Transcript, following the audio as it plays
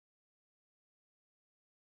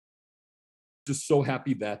just so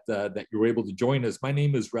happy that that you're able to join us. My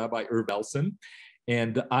name is Rabbi Irv Elson,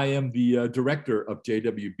 and I am the director of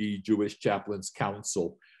JWB Jewish Chaplains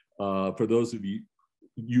Council. For those of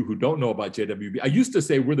you who don't know about JWB, I used to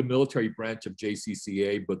say we're the military branch of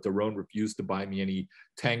JCCA, but Daron refused to buy me any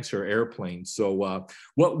tanks or airplanes. So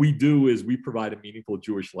what we do is we provide a meaningful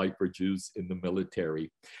Jewish life for Jews in the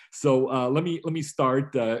military. So let me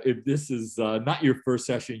start. If this is not your first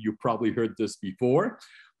session, you probably heard this before.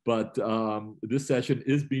 But this session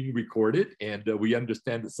is being recorded, and we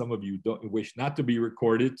understand that some of you don't wish not to be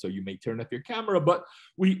recorded, so you may turn off your camera, but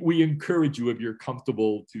we encourage you, if you're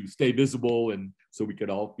comfortable, to stay visible and so we could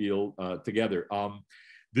all feel together.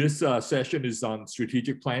 This session is on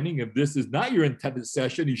strategic planning. If this is not your intended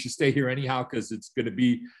session, you should stay here anyhow, because it's going to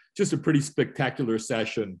be just a pretty spectacular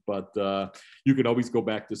session, but you can always go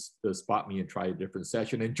back to spot me and try a different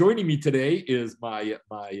session. And joining me today is my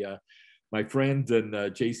friend and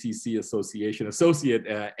JCC Association associate,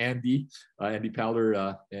 Andy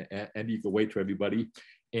Powler. Andy, you can wait for everybody.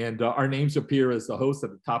 And our names appear as the host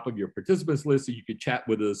at the top of your participants list, so you can chat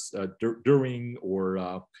with us during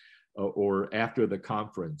or after the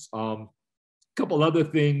conference. A couple other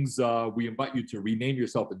things. We invite you to rename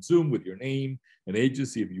yourself in Zoom with your name and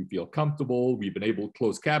agency if you feel comfortable. We've been able to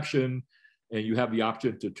close caption, and you have the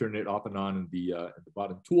option to turn it off and on in the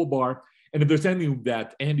bottom toolbar. And if there's anything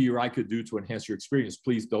that Andy or I could do to enhance your experience,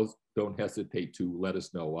 please don't hesitate to let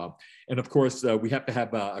us know. And of course, we have to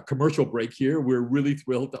have a commercial break here. We're really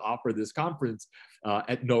thrilled to offer this conference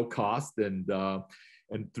at no cost and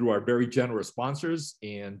through our very generous sponsors.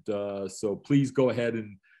 And so please go ahead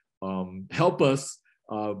and help us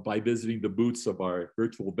by visiting the booths of our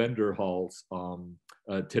virtual vendor halls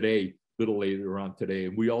today, a little later on today.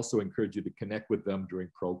 And we also encourage you to connect with them during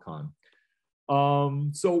ProCon.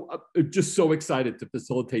 Just so excited to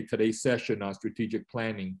facilitate today's session on strategic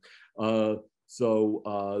planning. What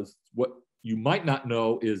you might not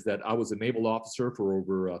know is that I was a naval officer for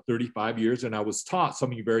over 35 years, and I was taught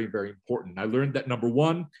something very, very important. I learned that number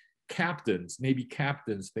one, Navy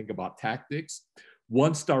captains think about tactics.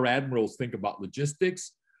 1-star admirals think about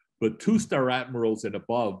logistics, but 2-star admirals and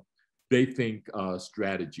above, they think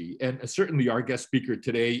strategy. And certainly our guest speaker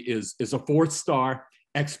today is a 4-star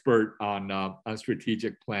expert on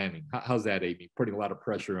strategic planning. How's that, Amy? Putting a lot of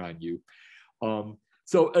pressure on you.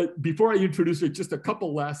 Before I introduce her, just a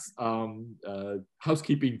couple less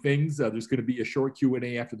housekeeping things. There's going to be a short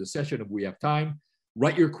Q&A after the session if we have time.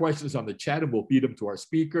 Write your questions on the chat and we'll feed them to our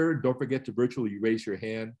speaker. Don't forget to virtually raise your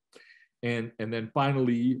hand. And then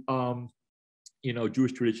finally,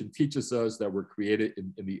 Jewish tradition teaches us that we're created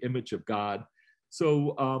in the image of God.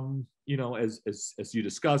 So, as you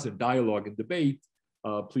discuss in dialogue and debate,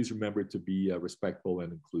 please remember to be respectful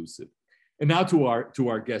and inclusive. And now to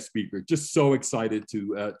our guest speaker. Just so excited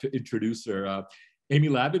to introduce her. Amy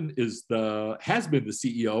Lavin has been the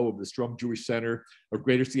CEO of the Stroum Jewish Center of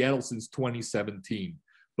Greater Seattle since 2017.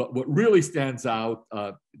 But what really stands out,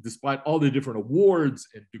 despite all the different awards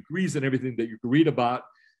and degrees and everything that you can read about,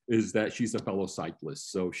 is that she's a fellow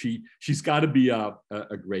cyclist. So she's got to be a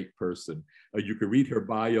great person. You can read her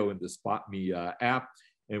bio in the Spot Me app.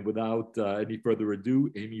 And without any further ado,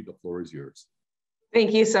 Amy, the floor is yours.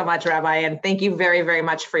 Thank you so much, Rabbi, and thank you very, very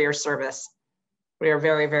much for your service. We are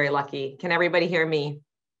very, very lucky. Can everybody hear me?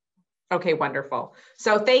 Okay, wonderful.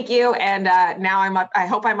 So thank you, and now I'm up. I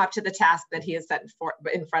hope I'm up to the task that he has set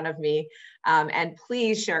in front of me. And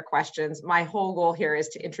please share questions. My whole goal here is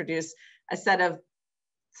to introduce a set of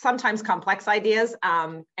sometimes complex ideas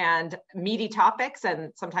and meaty topics,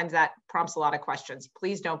 and sometimes that prompts a lot of questions.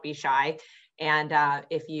 Please don't be shy. And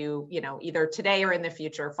if you, either today or in the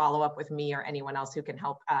future, follow up with me or anyone else who can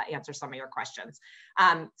help answer some of your questions.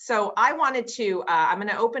 So I wanted to, I'm going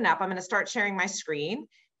to open up, I'm going to start sharing my screen.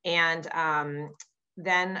 And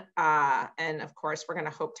then, and of course, we're going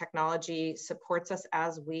to hope technology supports us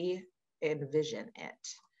as we envision it.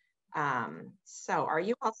 So are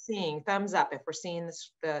you all seeing thumbs up if we're seeing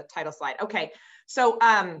this, the title slide? Okay, so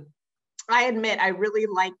I admit I really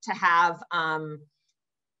like to have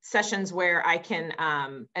sessions where I can,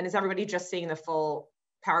 and is everybody just seeing the full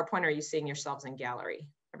PowerPoint, or are you seeing yourselves in gallery?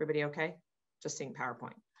 Everybody okay? Just seeing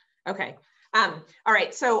PowerPoint. Okay. All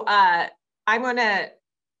right, so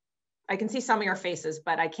I can see some of your faces,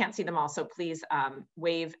 but I can't see them all. So please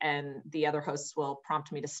wave and the other hosts will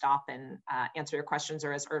prompt me to stop and answer your questions,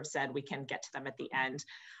 or as Irv said, we can get to them at the end.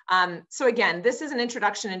 So again, this is an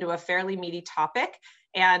introduction into a fairly meaty topic.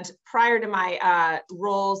 And prior to my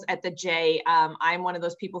roles at the J, I'm one of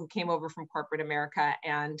those people who came over from corporate America,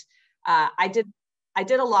 and I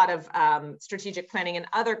did a lot of strategic planning in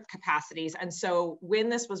other capacities. And so when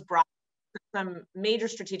this was brought some major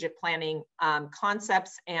strategic planning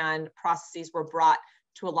concepts and processes were brought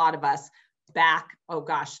to a lot of us back, oh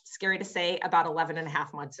gosh, scary to say, about 11 and a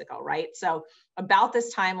half months ago, right? So about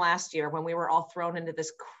this time last year, when we were all thrown into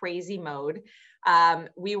this crazy mode,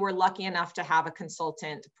 we were lucky enough to have a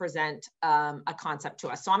consultant present a concept to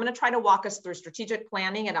us. So I'm going to try to walk us through strategic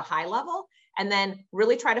planning at a high level, and then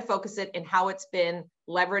really try to focus it in how it's been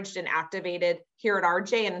leveraged and activated here at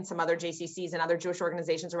RJ and in some other JCCs and other Jewish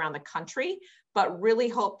organizations around the country, but really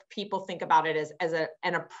hope people think about it as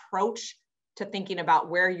an approach to thinking about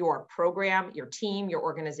where your program, your team, your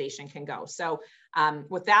organization can go. So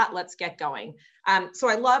with that, let's get going. So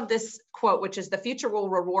I love this quote, which is, "The future will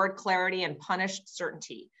reward clarity and punish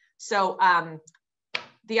certainty." So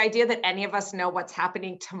the idea that any of us know what's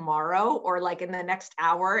happening tomorrow or like in the next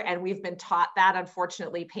hour, and we've been taught that,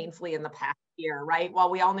 unfortunately, painfully in the past year, right?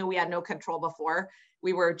 While we all knew we had no control before,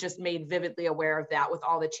 we were just made vividly aware of that with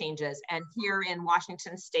all the changes. And here in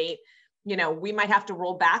Washington State, you know, we might have to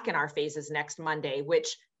roll back in our phases next Monday,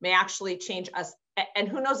 which may actually change us. And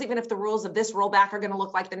who knows even if the rules of this rollback are going to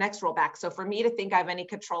look like the next rollback. So for me to think I have any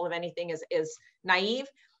control of anything is naive.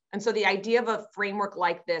 And so the idea of a framework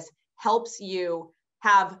like this helps you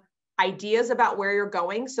have ideas about where you're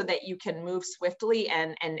going so that you can move swiftly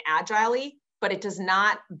and agilely, but it does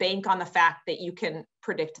not bank on the fact that you can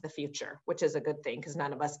predict the future, which is a good thing because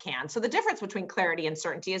none of us can. So the difference between clarity and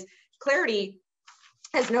certainty is clarity,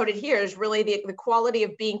 as noted here, is really the quality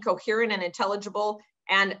of being coherent and intelligible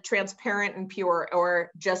and transparent and pure, or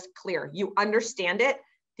just clear. You understand it.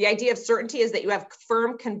 The idea of certainty is that you have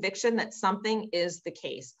firm conviction that something is the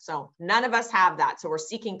case. So none of us have that. So we're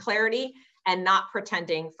seeking clarity and not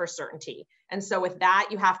pretending for certainty. And so with that,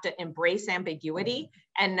 you have to embrace ambiguity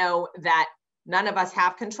and know that none of us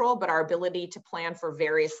have control, but our ability to plan for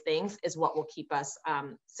various things is what will keep us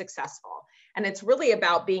successful. And it's really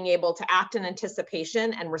about being able to act in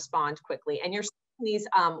anticipation and respond quickly. And you're seeing these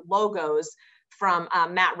logos from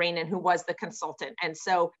Matt Rainin, who was the consultant. And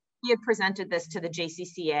so he had presented this to the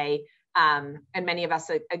JCCA and many of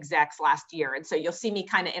us execs last year. And so you'll see me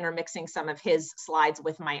kind of intermixing some of his slides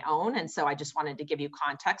with my own. And so I just wanted to give you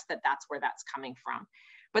context that that's where that's coming from.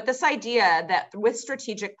 But this idea that with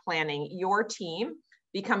strategic planning, your team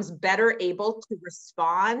becomes better able to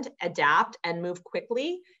respond, adapt, and move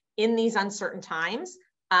quickly in these uncertain times.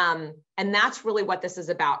 And that's really what this is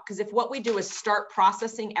about. Because if what we do is start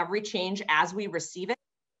processing every change as we receive it,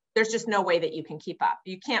 there's just no way that you can keep up.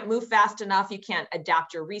 You can't move fast enough. You can't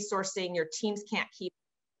adapt your resourcing. Your teams can't keep.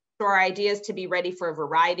 So our idea is to be ready for a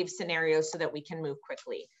variety of scenarios so that we can move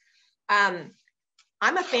quickly.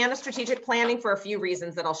 I'm a fan of strategic planning for a few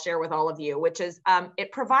reasons that I'll share with all of you, which is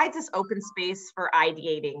it provides this open space for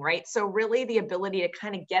ideating, right? So really the ability to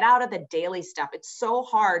kind of get out of the daily stuff. It's so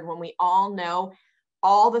hard when we all know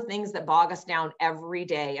all the things that bog us down every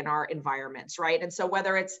day in our environments, right? And so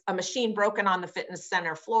whether it's a machine broken on the fitness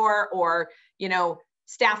center floor, or, you know,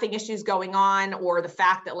 staffing issues going on, or the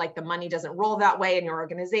fact that like the money doesn't roll that way in your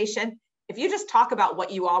organization, if you just talk about what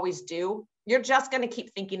you always do, you're just going to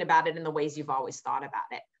keep thinking about it in the ways you've always thought about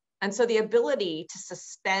it. And so the ability to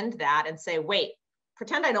suspend that and say, wait,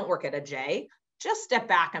 pretend I don't work at a J, just step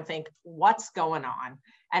back and think, what's going on?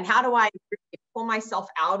 And how do I pull myself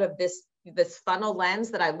out of this funnel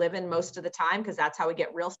lens that I live in most of the time, because that's how we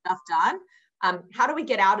get real stuff done. How do we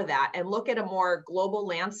get out of that and look at a more global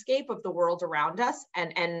landscape of the world around us?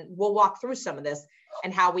 And we'll walk through some of this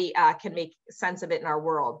and how we can make sense of it in our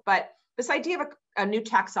world. But this idea of a new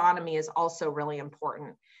taxonomy is also really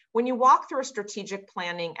important. When you walk through a strategic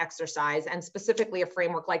planning exercise, and specifically a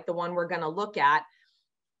framework like the one we're going to look at,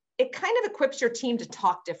 it kind of equips your team to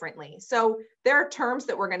talk differently. So there are terms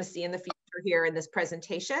that we're going to see in the future here in this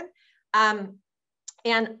presentation. And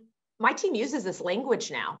my team uses this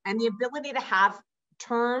language now, and the ability to have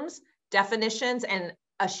terms, definitions, and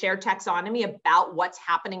a shared taxonomy about what's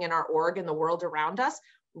happening in our org and the world around us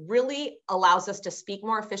really allows us to speak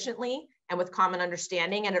more efficiently and with common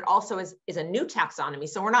understanding. And it also is a new taxonomy.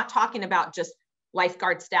 So we're not talking about just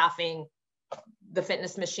lifeguard staffing, the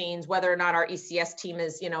fitness machines, whether or not our ECS team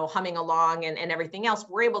is, you know, humming along and everything else.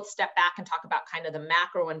 We're able to step back and talk about kind of the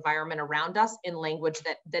macro environment around us in language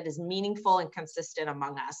that is meaningful and consistent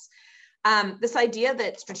among us. This idea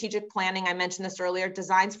that strategic planning, I mentioned this earlier,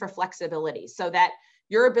 designs for flexibility so that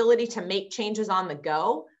your ability to make changes on the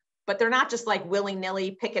go, but they're not just like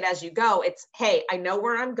willy-nilly, pick it as you go. It's, hey, I know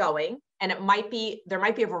where I'm going, and there might be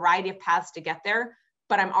a variety of paths to get there,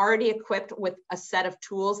 but I'm already equipped with a set of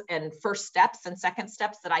tools and first steps and second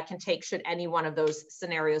steps that I can take should any one of those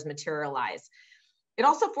scenarios materialize. It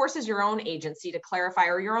also forces your own agency to clarify,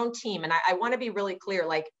 or your own team. And I want to be really clear,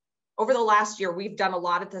 like, over the last year, we've done a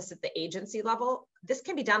lot of this at the agency level. This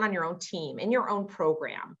can be done on your own team, in your own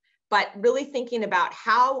program, but really thinking about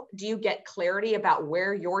how do you get clarity about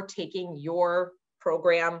where you're taking your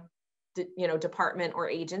program, department or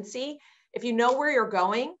agency. If you know where you're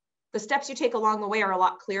going, the steps you take along the way are a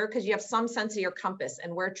lot clearer because you have some sense of your compass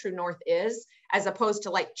and where true north is, as opposed to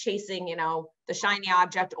like chasing, the shiny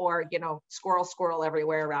object or, squirrel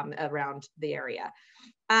everywhere around the area.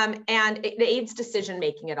 And it aids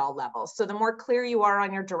decision-making at all levels. So the more clear you are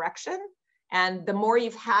on your direction and the more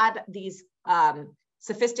you've had these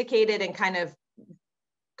sophisticated and kind of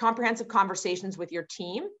comprehensive conversations with your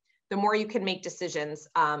team, the more you can make decisions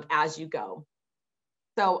as you go.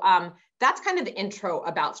 So that's kind of the intro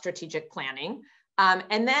about strategic planning.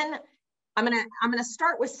 And then I'm gonna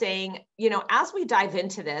start with saying, as we dive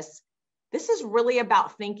into this, this is really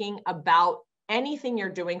about thinking about anything you're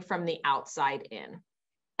doing from the outside in.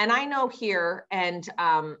 And I know here and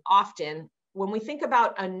often when we think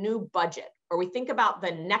about a new budget or we think about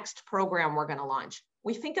the next program we're gonna launch,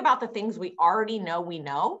 we think about the things we already know we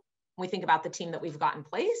know. We think about the team that we've got in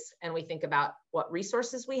place and we think about what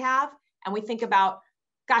resources we have and we think about,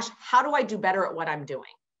 gosh, how do I do better at what I'm doing?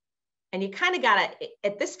 And you kind of got to,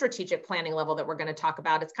 at this strategic planning level that we're going to talk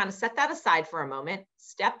about, it's kind of set that aside for a moment,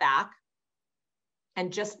 step back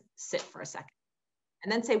and just sit for a second.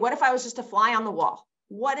 And then say, what if I was just a fly on the wall?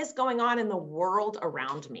 What is going on in the world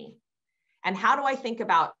around me? And how do I think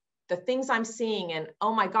about the things I'm seeing? And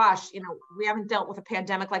oh my gosh, we haven't dealt with a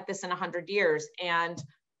pandemic like this in 100 years. And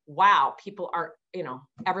wow, people are,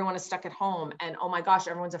 everyone is stuck at home. And oh my gosh,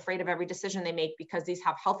 everyone's afraid of every decision they make because these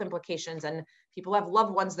have health implications and people have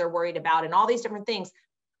loved ones they're worried about and all these different things.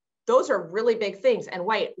 Those are really big things. And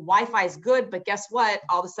wait, Wi-Fi is good, but guess what?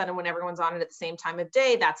 All of a sudden when everyone's on it at the same time of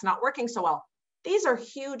day, that's not working so well. These are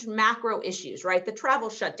huge macro issues, right? The travel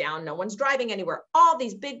shutdown, no one's driving anywhere, all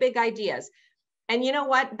these big ideas. And you know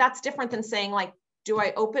what? That's different than saying like, do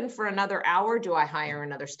I open for another hour? Do I hire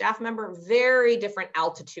another staff member? Very different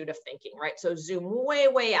altitude of thinking, right? So zoom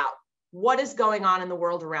way out. What is going on in the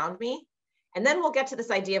world around me? And then we'll get to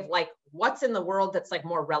this idea of like, what's in the world that's like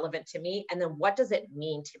more relevant to me? And then what does it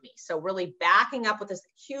mean to me? So really backing up with this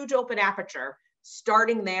huge open aperture,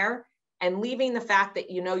 starting there and leaving the fact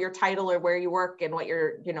that your title or where you work and what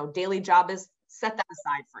your daily job is, set that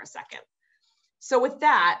aside for a second. So with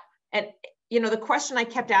that, and the question I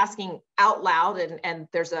kept asking out loud, and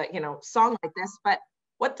there's a song like this, but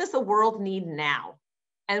what does the world need now?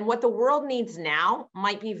 And what the world needs now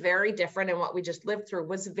might be very different, and what we just lived through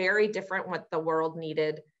was very different what the world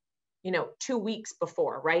needed 2 weeks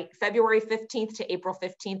before, right? February 15th to April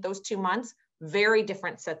 15th, those 2 months, very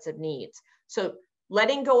different sets of needs. So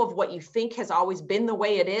letting go of what you think has always been the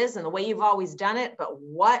way it is and the way you've always done it, but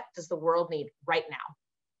what does the world need right now?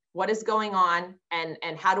 What is going on, and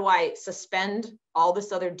how do I suspend all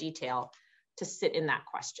this other detail to sit in that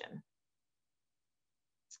question?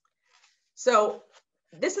 So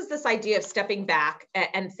this is this idea of stepping back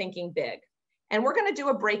and thinking big. And we're going to do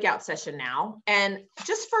a breakout session now. And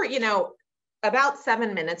just for, about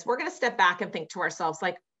 7 minutes, we're going to step back and think to ourselves,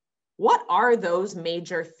 like, what are those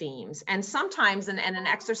major themes? And sometimes, and an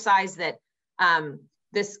exercise that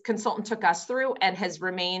this consultant took us through and has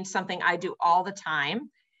remained something I do all the time,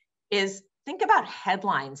 is think about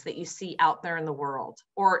headlines that you see out there in the world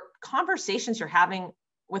or conversations you're having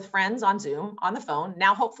with friends on Zoom, on the phone,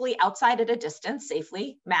 now hopefully outside at a distance,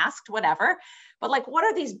 safely, masked, whatever. But like, what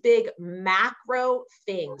are these big macro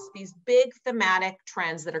things, these big thematic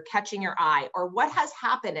trends that are catching your eye? Or what has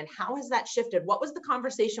happened and how has that shifted? What was the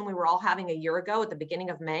conversation we were all having a year ago at the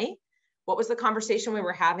beginning of May? What was the conversation we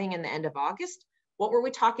were having in the end of August? What were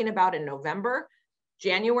we talking about in November?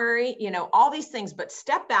 January, all these things, but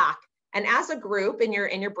step back and as a group in your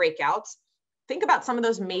breakouts, think about some of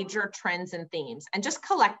those major trends and themes and just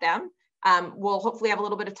collect them. We'll hopefully have a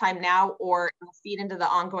little bit of time now or feed into the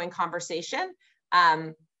ongoing conversation.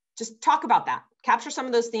 Just talk about that, capture some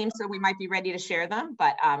of those themes so we might be ready to share them.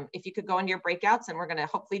 But if you could go into your breakouts, and we're gonna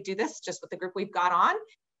hopefully do this just with the group we've got on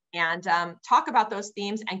and talk about those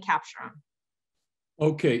themes and capture them.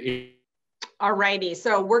 Okay. All righty,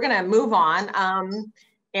 so we're gonna move on.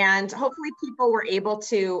 And hopefully people were able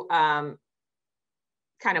to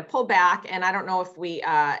kind of pull back. And I don't know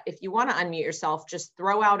if you wanna unmute yourself, just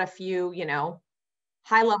throw out a few,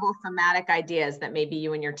 high level thematic ideas that maybe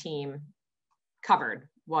you and your team covered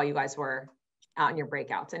while you guys were out in your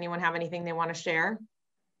breakouts. Anyone have anything they wanna share?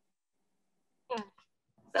 Yeah.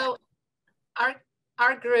 So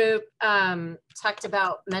our group talked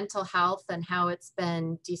about mental health and how it's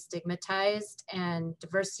been destigmatized, and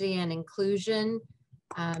diversity and inclusion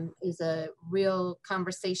is a real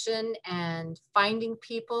conversation, and finding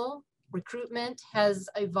people, recruitment has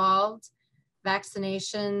evolved,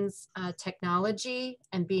 vaccinations, technology,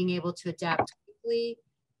 and being able to adapt quickly,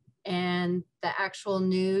 and the actual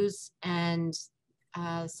news and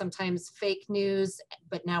sometimes fake news,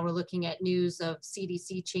 but now we're looking at news of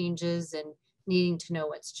CDC changes and needing to know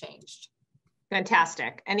what's changed.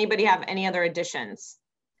 Fantastic. Anybody have any other additions?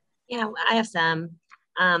 Yeah, I have some.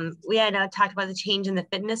 We had talked about the change in the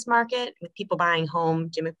fitness market with people buying home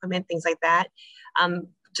gym equipment, things like that.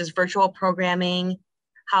 Just virtual programming,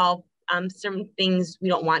 how certain things we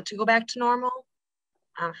don't want to go back to normal,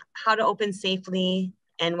 how to open safely,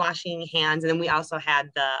 and washing hands. And then we also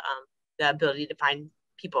had the ability to find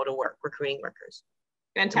people to work, recruiting workers.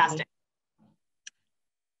 Fantastic.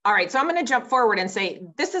 All right, so I'm going to jump forward and say,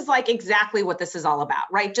 this is like exactly what this is all about,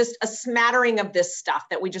 right? Just a smattering of this stuff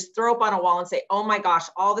that we just throw up on a wall and say, oh my gosh,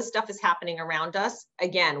 all this stuff is happening around us.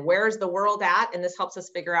 Again, where's the world at? And this helps us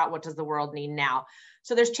figure out, what does the world need now?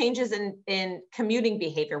 So there's changes in commuting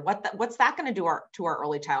behavior. What's that going to do to our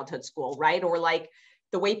early childhood school, right? Or like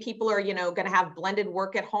the way people are, going to have blended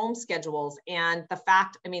work at home schedules, and the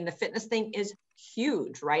fact, the fitness thing is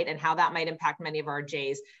huge, right? And how that might impact many of our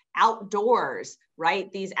J's. Outdoors,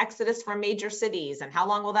 right? These exodus from major cities, and how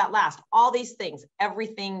long will that last? All these things,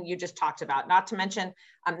 everything you just talked about, not to mention,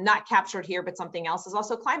 not captured here, but something else is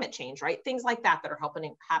also climate change, right? Things like that are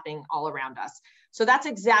happening all around us. So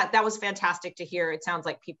that was fantastic to hear. It sounds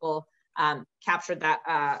like people captured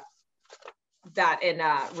that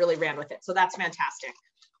and really ran with it. So that's fantastic.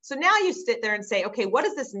 So now you sit there and say, okay, what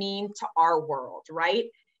does this mean to our world, right?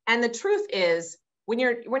 And the truth is, when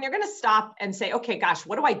you're going to stop and say, okay, gosh,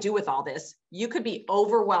 what do I do with all this? You could be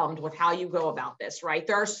overwhelmed with how you go about this, right?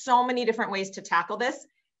 There are so many different ways to tackle this.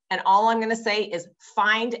 And all I'm going to say is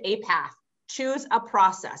find a path, choose a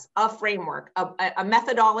process, a framework, a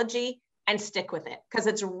methodology, and stick with it, because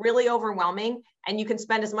it's really overwhelming. And you can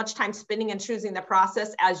spend as much time spinning and choosing the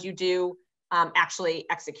process as you do actually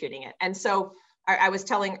executing it. And so I was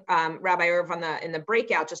telling Rabbi Irv in the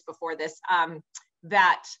breakout just before this,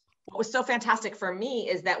 that what was so fantastic for me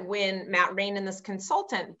is that when Matt Rain and this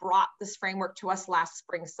consultant brought this framework to us last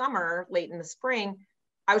spring, summer, late in the spring,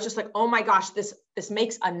 I was just like, oh my gosh, this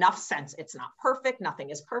makes enough sense. It's not perfect,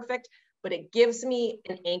 nothing is perfect, but it gives me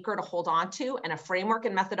an anchor to hold on to and a framework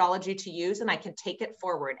and methodology to use, and I can take it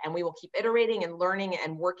forward, and we will keep iterating and learning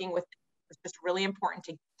and working with it. It's just really important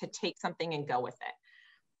to take something and go with it.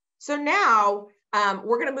 So now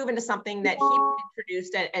we're going to move into something that he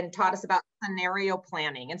introduced and taught us about, scenario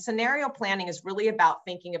planning. And scenario planning is really about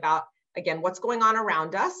thinking about, again, what's going on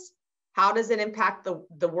around us? How does it impact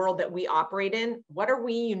the world that we operate in? What are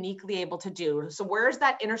we uniquely able to do? So where's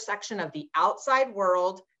that intersection of the outside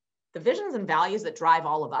world, the visions and values that drive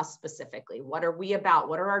all of us specifically? What are we about?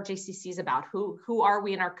 What are our JCCs about? Who are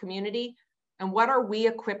we in our community? And what are we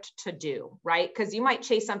equipped to do, right? Because you might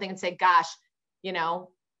chase something and say, gosh,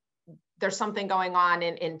 there's something going on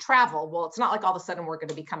in travel. Well, it's not like all of a sudden we're going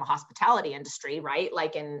to become a hospitality industry, right?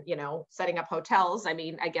 Like in, setting up hotels. I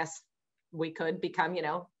guess we could become,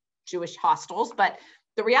 Jewish hostels, but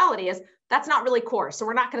the reality is that's not really core. So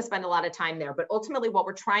we're not going to spend a lot of time there. But ultimately what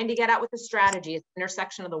we're trying to get at with the strategy is the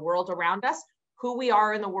intersection of the world around us, who we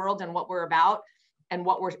are in the world and what we're about and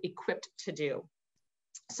what we're equipped to do.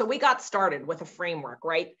 So we got started with a framework,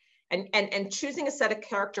 right? And choosing a set of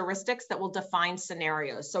characteristics that will define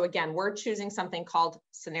scenarios. So again, we're choosing something called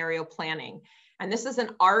scenario planning. And this is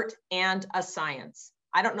an art and a science.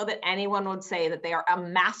 I don't know that anyone would say that they are a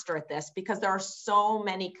master at this, because there are so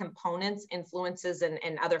many components, influences, and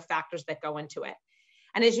other factors that go into it.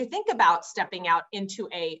 And as you think about stepping out into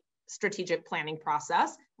a strategic planning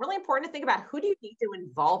process, really important to think about, who do you need to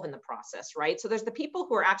involve in the process, right? So there's the people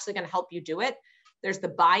who are actually going to help you do it. There's the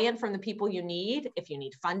buy-in from the people you need. If you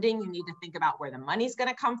need funding, you need to think about where the money's going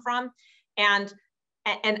to come from. And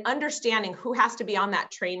understanding who has to be on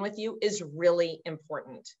that train with you is really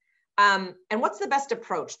important. And what's the best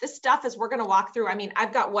approach? This stuff is, we're going to walk through.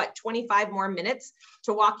 I've got 25 more minutes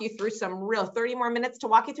to walk you through 30 more minutes to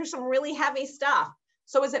walk you through some really heavy stuff.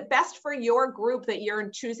 So is it best for your group that you're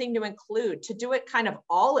choosing to include to do it kind of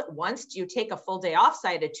all at once? Do you take a full day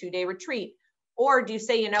offsite, a 2-day retreat? Or do you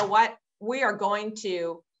say, you know what? We are going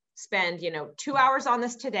to spend, 2 hours on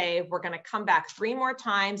this today. We're going to come back 3 more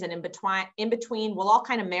times. And in between, we'll all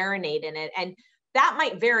kind of marinate in it. And that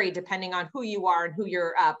might vary depending on who you are and who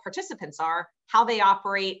your participants are, how they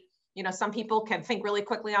operate. Some people can think really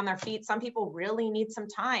quickly on their feet. Some people really need some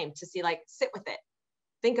time to sit with it,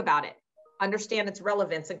 think about it, understand its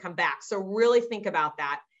relevance, and come back. So really think about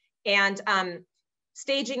that. And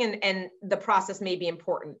staging and the process may be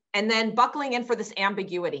important. And then buckling in for this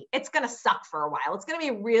ambiguity. It's going to suck for a while. It's going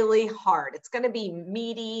to be really hard. It's going to be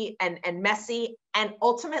meaty and messy. And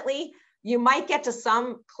ultimately, you might get to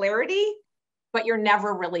some clarity, but you're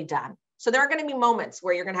never really done. So there are going to be moments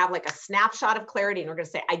where you're going to have like a snapshot of clarity and you're going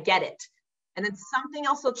to say, I get it. And then something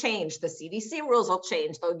else will change. The CDC rules will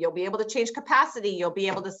change. So you'll be able to change capacity. You'll be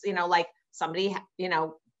able to, like somebody,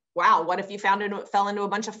 wow, what if you fell into a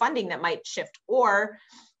bunch of funding that might shift? Or,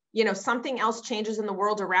 something else changes in the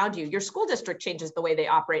world around you. Your school district changes the way they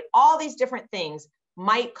operate. All these different things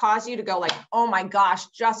might cause you to go like, oh my gosh,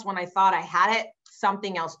 just when I thought I had it,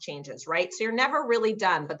 something else changes, right? So you're never really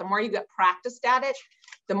done, but the more you get practiced at it,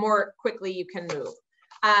 the more quickly you can move.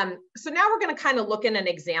 So now we're going to kind of look at an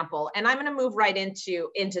example, and I'm going to move right into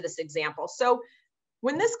this example. So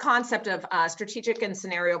when this concept of strategic and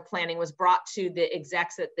scenario planning was brought to the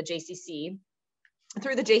execs at the JCC,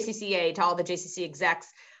 through the JCCA to all the JCC execs,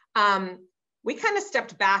 we kind of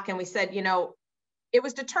stepped back and we said, it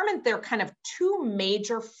was determined there are kind of two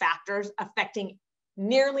major factors affecting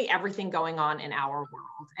nearly everything going on in our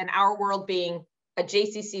world, and our world being a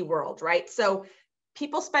JCC world, right? So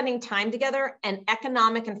people spending time together and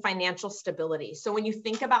economic and financial stability. So when you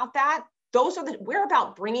think about that, we're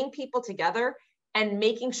about bringing people together and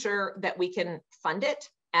making sure that we can fund it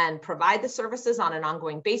and provide the services on an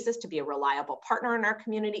ongoing basis to be a reliable partner in our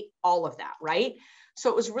community, all of that, right? So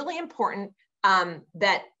it was really important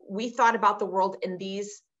that we thought about the world in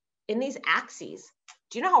these axes.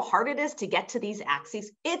 Do you know how hard it is to get to these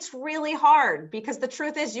axes? It's really hard, because the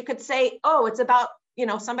truth is you could say, oh, it's about,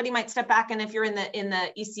 somebody might step back, and if you're in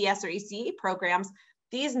the ECS or ECE programs,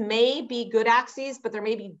 these may be good axes, but there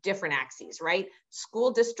may be different axes, right?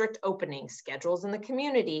 School district opening, schedules in the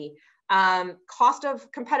community, cost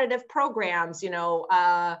of competitive programs,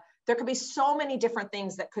 there could be so many different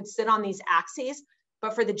things that could sit on these axes.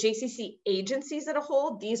 But for the JCC agencies as a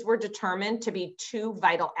whole, these were determined to be two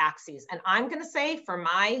vital axes. And I'm going to say, for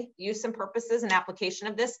my use and purposes and application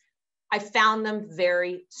of this, I found them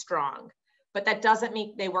very strong. But that doesn't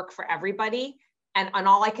mean they work for everybody. And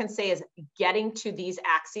all I can say is getting to these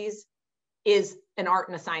axes is an art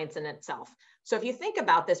and a science in itself. So if you think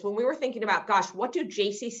about this, when we were thinking about, gosh, what do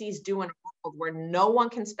JCCs do in a world where no one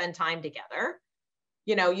can spend time together?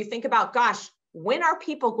 You think about, gosh, when are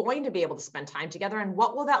people going to be able to spend time together, and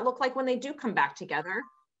what will that look like when they do come back together?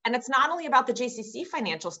 And it's not only about the JCC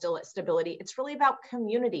financial stability, it's really about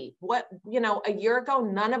community. A year ago,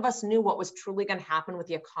 none of us knew what was truly going to happen with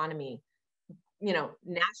the economy.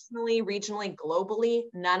 Nationally, regionally, globally,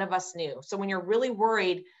 none of us knew. So when you're really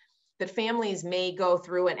worried that families may go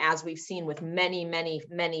through, and as we've seen with many, many,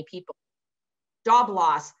 many people, job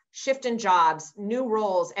loss, shift in jobs, new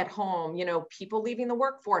roles at home, people leaving the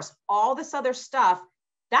workforce, all this other stuff,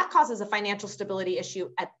 that causes a financial stability issue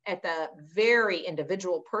at the very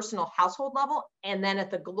individual, personal household level. And then at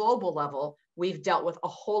the global level, we've dealt with a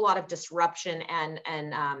whole lot of disruption and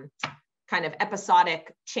kind of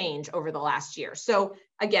episodic change over the last year. So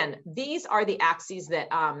again, these are the axes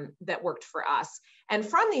that worked for us. And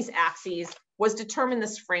from these axes was determined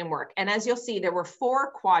this framework. And as you'll see, there were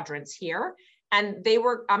 4 quadrants here. And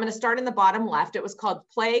I'm going to start in the bottom left. It was called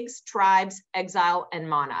plagues, tribes, exile, and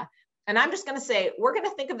mana. And I'm just going to say, we're going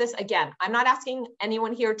to think of this again. I'm not asking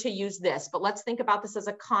anyone here to use this, but let's think about this as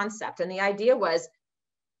a concept. And the idea was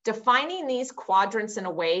defining these quadrants in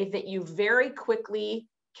a way that you very quickly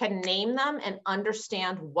can name them and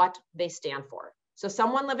understand what they stand for. So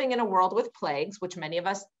someone living in a world with plagues, which many of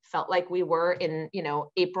us felt like we were in,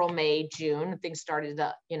 April, May, June, things started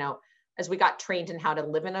to, as we got trained in how to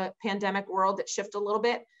live in a pandemic world, it shifted a little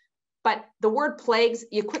bit. But the word plagues,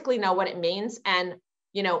 you quickly know what it means. And,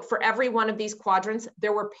 for every one of these quadrants,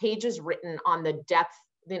 there were pages written on the depth,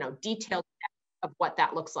 detailed depth of what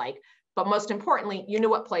that looks like. But most importantly, you knew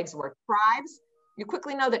what plagues were. Tribes, you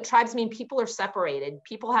quickly know that tribes mean people are separated.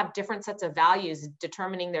 People have different sets of values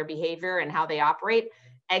determining their behavior and how they operate.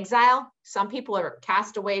 Exile, some people are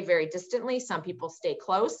cast away very distantly. Some people stay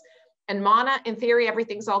close. And mana, in theory,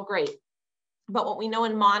 everything's all great. But what we know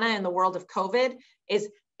in mana in the world of COVID is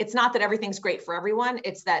it's not that everything's great for everyone.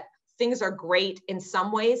 It's that things are great in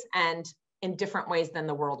some ways and in different ways than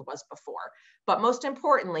the world was before. But most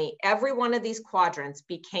importantly, every one of these quadrants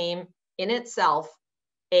became in itself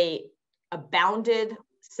a bounded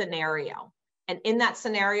scenario. And in that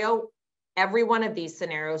scenario, every one of these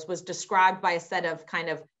scenarios was described by a set of kind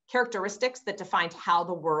of characteristics that defined how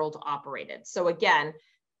the world operated. So again,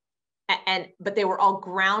 but they were all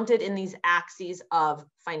grounded in these axes of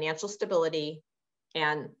financial stability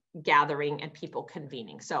and gathering and people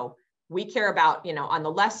convening. So we care about, on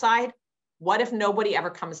the left side, What if nobody ever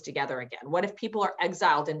comes together again? What if people are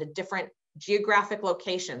exiled into different geographic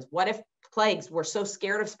locations? What if plagues, we're so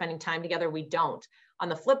scared of spending time together, we don't. On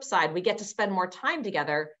the flip side, we get to spend more time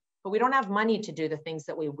together, but we don't have money to do the things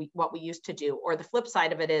that what we used to do. Or the flip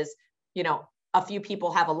side of it is, you know, a few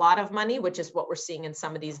people have a lot of money, which is what we're seeing in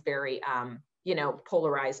some of these very, you know,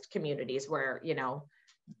 polarized communities where, you know,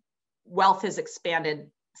 wealth has expanded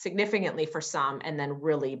significantly for some and then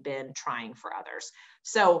really been trying for others.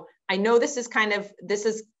 So I know this is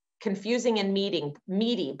confusing and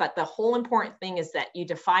meaty, but the whole important thing is that you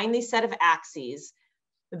define these set of axes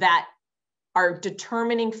that are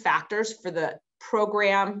determining factors for the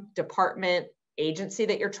program, department, agency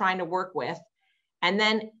that you're trying to work with. And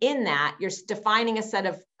then in that, you're defining a set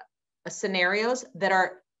of scenarios that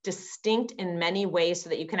are distinct in many ways so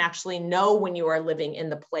that you can actually know when you are living in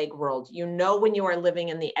the plague world. You know when you are living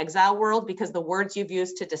in the exile world because the words you've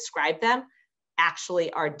used to describe them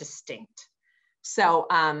actually are distinct. So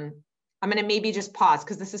I'm going to maybe just pause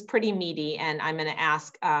because this is pretty meaty, and I'm going to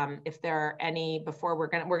ask if there are any before we're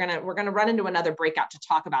going to run into another breakout to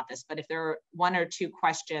talk about this. But if there are one or two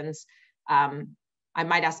questions, I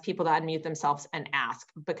might ask people to unmute themselves and ask,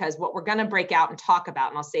 because what we're going to break out and talk about,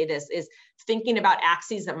 and I'll say this, is thinking about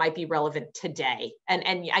axes that might be relevant today.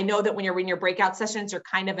 And I know that when you're in your breakout sessions, you're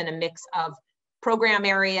kind of in a mix of program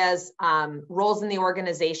areas, roles in the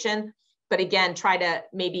organization, but again, try to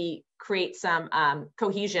maybe create some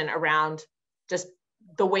cohesion around just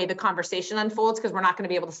the way the conversation unfolds, because we're not going to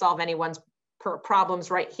be able to solve anyone's problems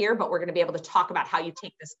right here, but we're going to be able to talk about how you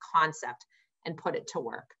take this concept and put it to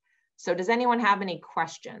work. So does anyone have any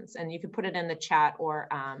questions? And you can put it in the chat or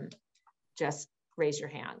just raise your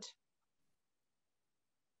hand.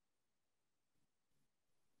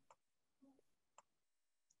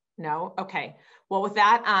 No? Okay. Well, with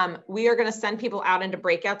that, we are going to send people out into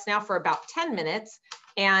breakouts now for about 10 minutes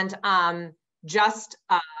and just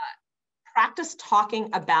practice talking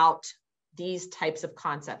about these types of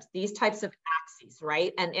concepts, these types of axes,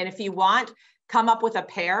 right? And if you want, come up with a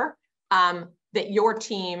pair that your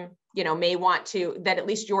team, you know, may want to, that at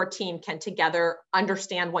least your team can together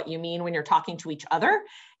understand what you mean when you're talking to each other,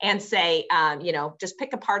 and say, you know, just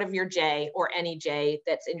pick a part of your J or any J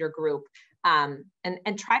that's in your group, and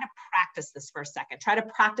try to practice this for a second. Try to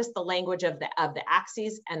practice the language of the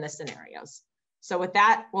axes and the scenarios. So with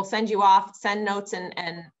that, we'll send you off, send notes and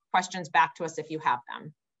questions back to us if you have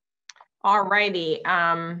them. All righty.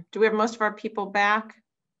 Do we have most of our people back?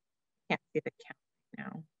 Can't see the count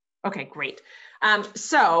now. Okay, great. Does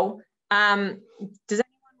anyone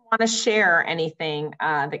want to share anything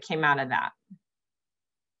that came out of that?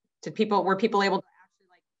 Were people able to actually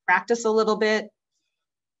like practice a little bit?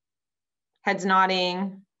 Heads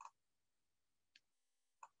nodding.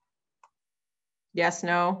 Yes,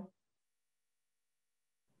 no?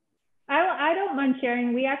 I don't mind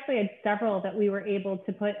sharing. We actually had several that we were able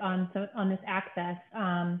to put on this access.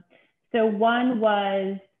 So one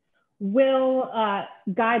was, will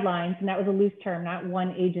guidelines, and that was a loose term, not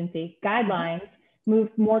one agency, guidelines move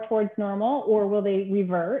more towards normal, or will they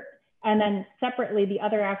revert? And then separately, the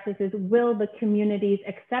other axis is, will the community's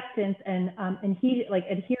acceptance and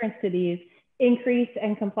adherence to these increase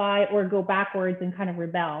and comply, or go backwards and kind of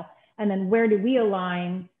rebel? And then where do we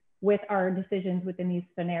align with our decisions within these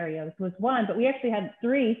scenarios was one, but we actually had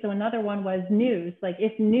three. So another one was news, like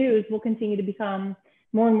if news will continue to become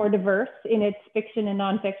more and more diverse in its fiction and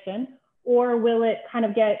nonfiction, or will it kind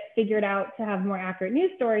of get figured out to have more accurate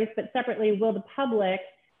news stories? But separately, will the public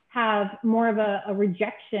have more of a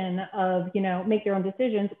rejection of, you know, make their own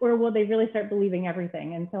decisions, or will they really start believing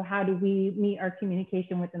everything? And so how do we meet our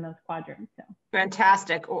communication within those quadrants? So.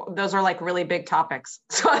 Fantastic. Those are like really big topics.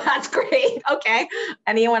 So that's great. Okay.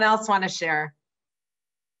 Anyone else want to share?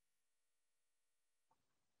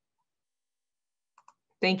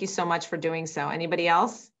 Thank you so much for doing so. Anybody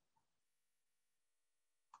else?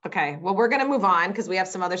 Okay, well, we're going to move on because we have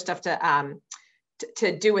some other stuff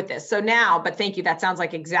to do with this. So now, but thank you. That sounds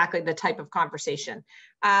like exactly the type of conversation.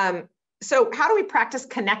 So how do we practice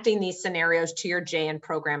connecting these scenarios to your J and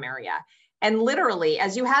program area? And literally,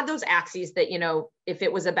 as you had those axes that, you know, if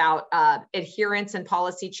it was about adherence and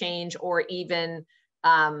policy change, or even,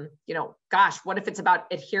 you know, gosh, what if it's about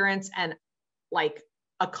adherence and like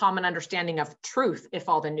a common understanding of truth if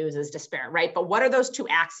all the news is despair, right? But what are those two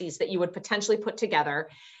axes that you would potentially put together?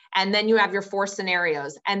 And then you have your 4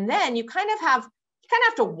 scenarios. And then you kind of have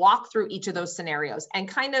to walk through each of those scenarios, and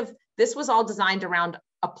kind of, this was all designed around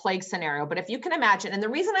a plague scenario. But if you can imagine, and the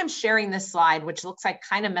reason I'm sharing this slide, which looks like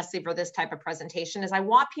kind of messy for this type of presentation, is I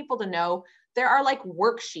want people to know there are like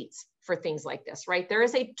worksheets for things like this, right? There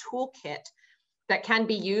is a toolkit that can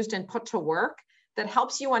be used and put to work that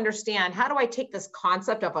helps you understand, how do I take this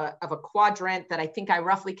concept of a quadrant that I think I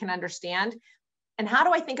roughly can understand, and how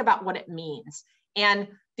do I think about what it means? And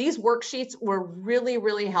these worksheets were really,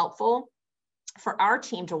 really helpful for our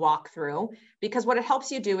team to walk through, because what it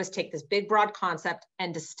helps you do is take this big, broad concept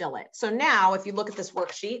and distill it. So now if you look at this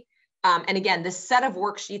worksheet, and again, this set of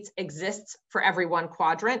worksheets exists for every one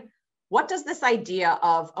quadrant. What does this idea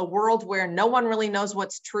of a world where no one really knows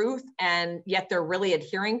what's truth and yet they're really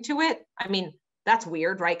adhering to it? I mean, that's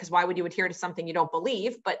weird, right? Because why would you adhere to something you don't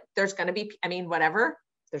believe? But there's going to be, I mean, whatever,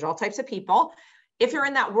 there's all types of people. If you're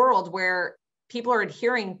in that world where people are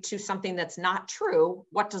adhering to something that's not true,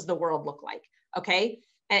 what does the world look like? Okay.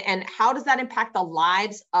 And how does that impact the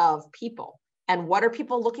lives of people? And what are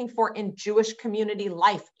people looking for in Jewish community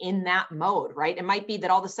life in that mode, right? It might be that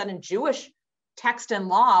all of a sudden Jewish text and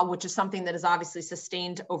law, which is something that is obviously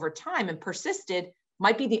sustained over time and persisted,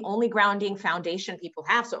 might be the only grounding foundation people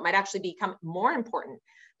have. So it might actually become more important.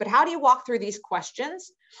 But how do you walk through these questions?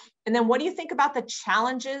 And then what do you think about the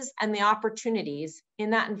challenges and the opportunities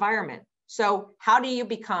in that environment? So how do you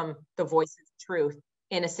become the voice of truth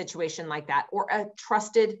in a situation like that, or a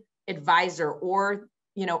trusted advisor, or,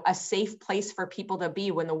 you know, a safe place for people to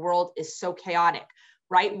be when the world is so chaotic,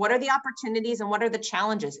 right? What are the opportunities and what are the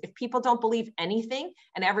challenges? If people don't believe anything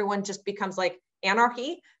and everyone just becomes like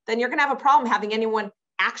anarchy, then you're gonna have a problem having anyone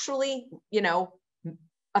actually, you know,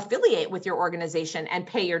 affiliate with your organization and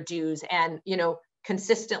pay your dues and, you know,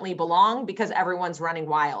 consistently belong, because everyone's running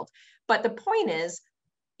wild. But the point is,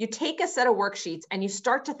 you take a set of worksheets and you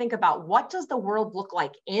start to think about, what does the world look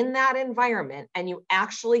like in that environment? And you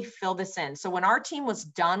actually fill this in. So when our team was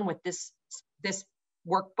done with this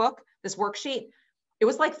workbook, this worksheet, it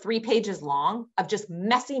was like 3 pages long of just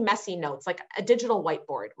messy notes, like a digital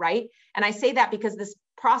whiteboard, right? And I say that because this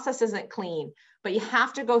process isn't clean, but you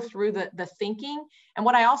have to go through the thinking. And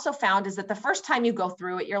what I also found is that the first time you go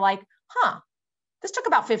through it, you're like, this took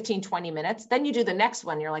about 15, 20 minutes. Then you do the next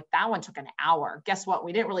one. You're like, that one took an hour. Guess what?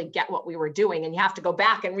 We didn't really get what we were doing. And you have to go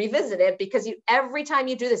back and revisit it, because every time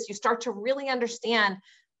you do this, you start to really understand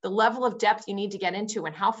the level of depth you need to get into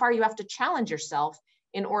and how far you have to challenge yourself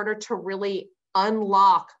in order to really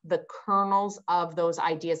unlock the kernels of those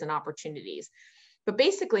ideas and opportunities. But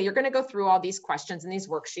basically, you're going to go through all these questions and these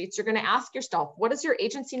worksheets. You're going to ask yourself, what does your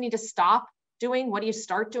agency need to stop doing? What do you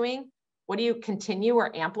start doing? What do you continue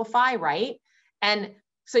or amplify, right? And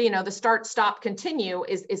so, you know, the start, stop, continue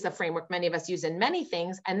is the framework many of us use in many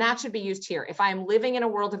things. And that should be used here. If I'm living in a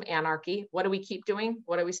world of anarchy, what do we keep doing?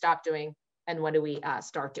 What do we stop doing? And what do we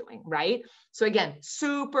start doing, right? So again,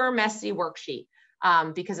 super messy worksheet,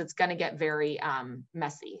 because it's going to get very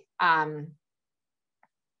messy. I'm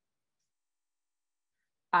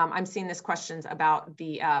seeing this questions about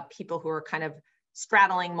the people who are kind of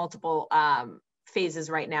straddling multiple phases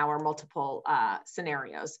right now, or multiple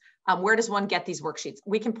scenarios. Where does one get these worksheets?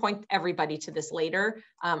 We can point everybody to this later.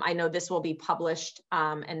 I know this will be published,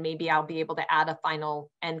 and maybe I'll be able to add a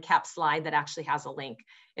final end cap slide that actually has a link.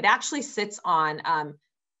 It actually sits on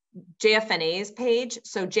JFNA's page.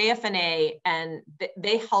 So JFNA, and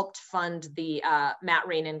they helped fund the Matt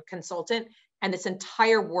Rainin consultant, and this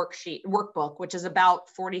entire workbook, which is about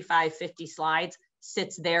 45, 50 slides,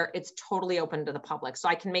 sits there. It's totally open to the public. So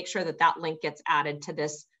I can make sure that that link gets added to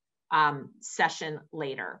this session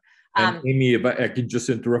later. And Amy, if I can just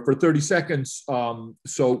interrupt for 30 seconds.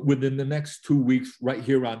 So within the next 2 weeks, right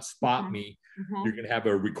here on Spot Me, you're going to have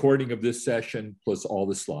a recording of this session plus all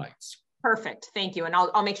the slides. Perfect. Thank you. And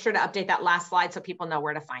I'll make sure to update that last slide so people know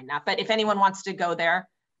where to find that. But if anyone wants to go there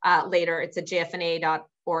later, it's at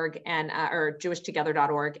jfna.org and or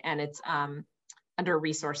jewishtogether.org, and it's under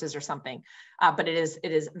resources or something, but it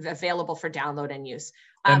is available for download and use.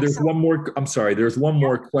 And there's one more, I'm sorry, there's one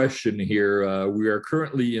more question here. We are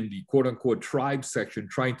currently in the quote unquote tribe section,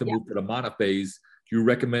 trying to move to the monophase. Do you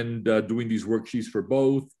recommend doing these worksheets for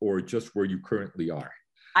both, or just where you currently are?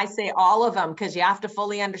 I say all of them, because you have to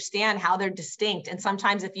fully understand how they're distinct. And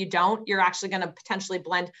sometimes if you don't, you're actually going to potentially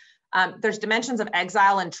blend. There's dimensions of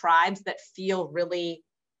exile and tribes that feel really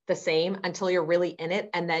the same until you're really in it,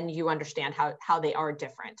 and then you understand how they are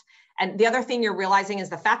different. And the other thing you're realizing is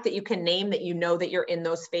the fact that you can name that, you know that you're in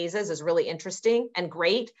those phases, is really interesting and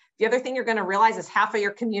great. The other thing you're going to realize is half of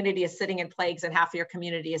your community is sitting in plagues and half of your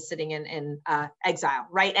community is sitting in exile,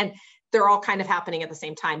 right? And they're all kind of happening at the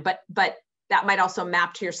same time, but that might also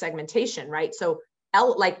map to your segmentation, right? So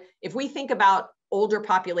like if we think about older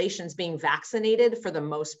populations being vaccinated for the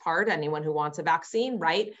most part, anyone who wants a vaccine,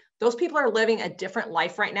 right? Those people are living a different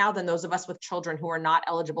life right now than those of us with children who are not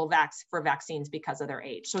eligible for vaccines because of their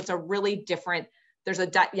age. So it's a really different, there's a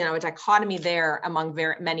dichotomy there among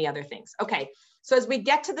many other things. Okay, So as we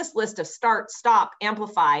get to this list of start, stop,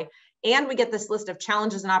 amplify, and we get this list of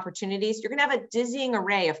challenges and opportunities, you're gonna have a dizzying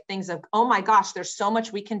array of things of, oh my gosh, there's so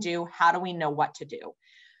much we can do. How do we know what to do?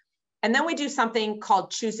 And then we do something called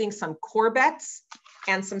choosing some core bets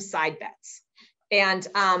and some side bets. And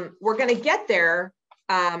we're gonna get there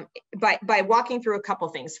by walking through a couple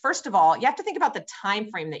of things. First of all, you have to think about the time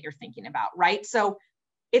frame that you're thinking about, right? So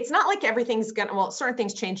it's not like everything's gonna, well, certain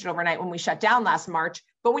things changed overnight when we shut down last March,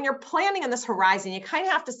 but when you're planning on this horizon, you kind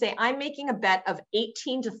of have to say, I'm making a bet of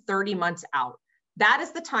 18 to 30 months out. That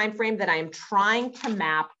is the time frame that I am trying to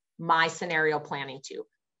map my scenario planning to.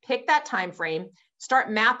 Pick that time frame, start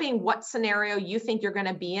mapping what scenario you think you're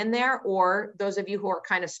gonna be in there, or those of you who are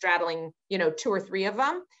kind of straddling, 2 or 3 of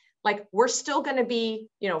them, like we're still gonna be,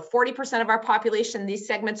 40% of our population, these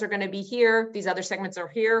segments are gonna be here, these other segments are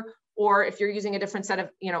here, or if you're using a different set of,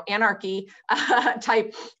 anarchy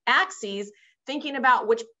type axes, thinking about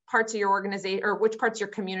which parts of your organization or which parts of your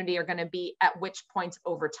community are going to be at which points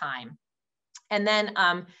over time. And then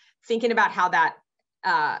thinking about how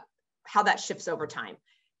that shifts over time.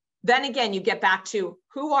 Then again, you get back to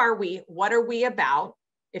who are we? What are we about?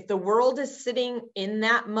 If the world is sitting in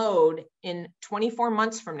that mode in 24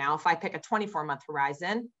 months from now, if I pick a 24-month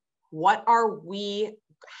horizon, what are we?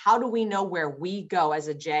 How do we know where we go as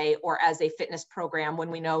a J or as a fitness program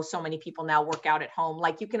when we know so many people now work out at home?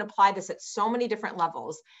 Like you can apply this at so many different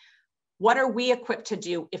levels. What are we equipped to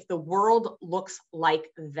do if the world looks like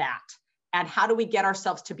that? And how do we get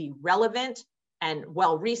ourselves to be relevant and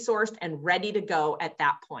well-resourced and ready to go at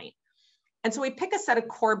that point? And so we pick a set of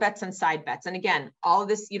core bets and side bets. And again, all of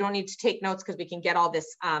this, you don't need to take notes because we can get all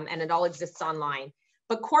this and it all exists online.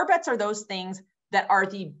 But core bets are those things that are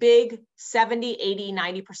the big 70, 80,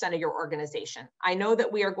 90% of your organization. I know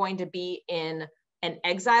that we are going to be in an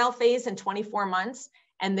exile phase in 24 months.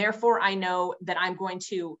 And therefore I know that I'm going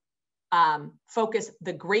to focus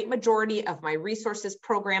the great majority of my resources,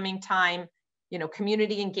 programming time,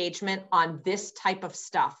 community engagement on this type of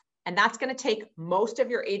stuff. And that's going to take most of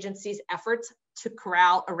your agency's efforts to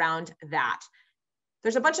corral around that.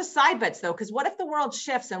 There's a bunch of side bets though, because what if the world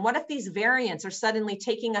shifts and what if these variants are suddenly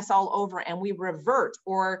taking us all over and we revert,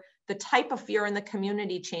 or the type of fear in the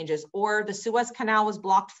community changes, or the Suez Canal was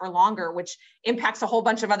blocked for longer, which impacts a whole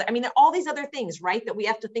bunch of other, all these other things, right, that we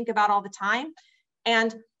have to think about all the time.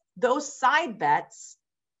 And those side bets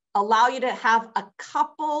allow you to have a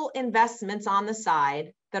couple investments on the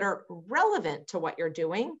side that are relevant to what you're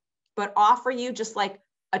doing, but offer you just like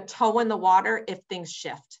a toe in the water if things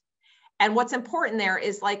shift. And what's important there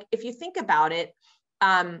is like, if you think about it,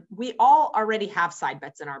 we all already have side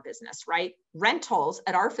bets in our business, right? Rentals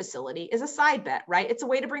at our facility is a side bet, right? It's a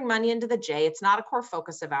way to bring money into the J. It's not a core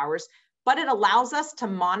focus of ours, but it allows us to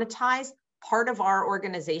monetize part of our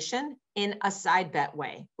organization in a side bet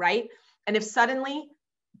way, right? And if suddenly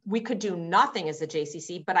we could do nothing as a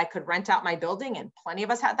JCC, but I could rent out my building, and plenty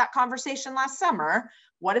of us had that conversation last summer.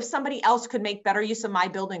 What if somebody else could make better use of my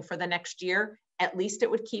building for the next year? At least it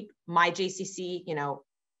would keep my JCC,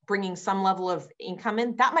 bringing some level of income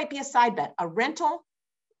in. That might be a side bet. A rental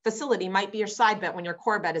facility might be your side bet when your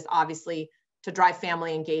core bet is obviously to drive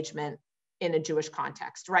family engagement in a Jewish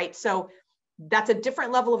context, right? So that's a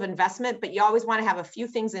different level of investment, but you always want to have a few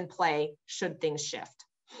things in play should things shift.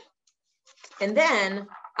 And then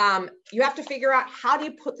you have to figure out, how do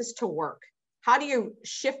you put this to work? How do you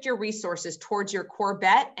shift your resources towards your core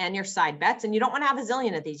bet and your side bets? And you don't want to have a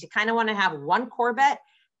zillion of these. You kind of want to have one core bet,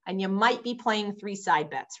 and you might be playing 3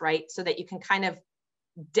 side bets, right? So that you can kind of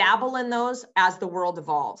dabble in those as the world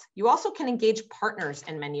evolves. You also can engage partners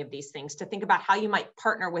in many of these things to think about how you might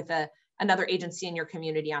partner with another agency in your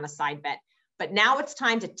community on a side bet. But now it's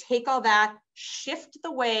time to take all that, shift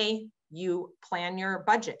the way you plan your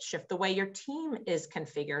budget, shift the way your team is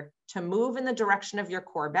configured to move in the direction of your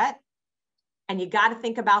core bet. And you got to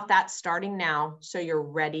think about that starting now so you're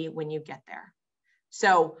ready when you get there.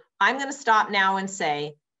 So I'm going to stop now and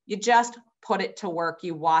say, you just put it to work.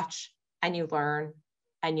 You watch and you learn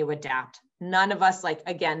and you adapt. None of us,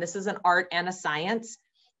 again, this is an art and a science,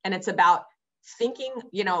 and it's about thinking,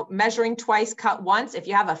 measuring twice, cut once. If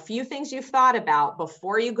you have a few things you've thought about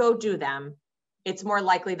before you go do them, it's more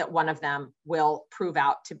likely that one of them will prove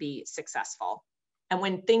out to be successful. And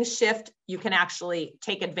when things shift, you can actually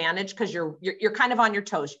take advantage because you're kind of on your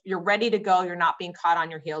toes. You're ready to go. You're not being caught on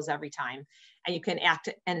your heels every time. And you can act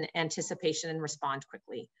in anticipation and respond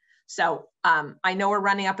quickly. So I know we're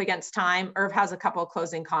running up against time. Irv has a couple of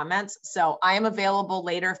closing comments. So I am available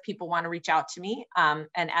later if people want to reach out to me. And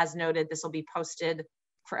as noted, this will be posted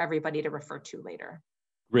for everybody to refer to later.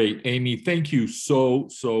 Great, Amy. Thank you so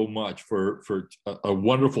much for a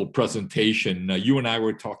wonderful presentation. You and I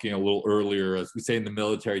were talking a little earlier, as we say in the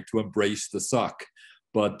military, to embrace the suck.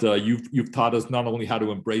 But you've taught us not only how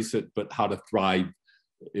to embrace it, but how to thrive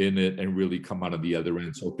in it and really come out of the other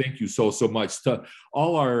end. So thank you so much to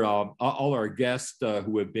all our guests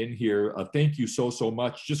who have been here. Thank you so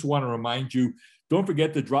much. Just want to remind you, don't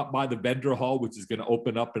forget to drop by the vendor hall, which is going to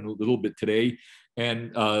open up in a little bit today.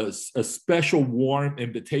 And a special warm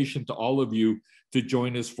invitation to all of you to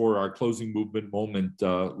join us for our closing movement moment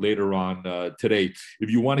later on today.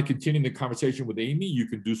 If you want to continue the conversation with Amy, you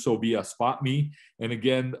can do so via SpotMe. And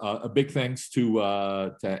again, a big thanks to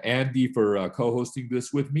Andy for co-hosting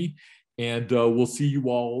this with me. And we'll see you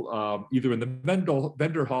all either in the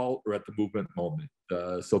vendor hall or at the movement moment.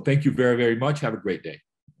 So thank you very much. Have a great day.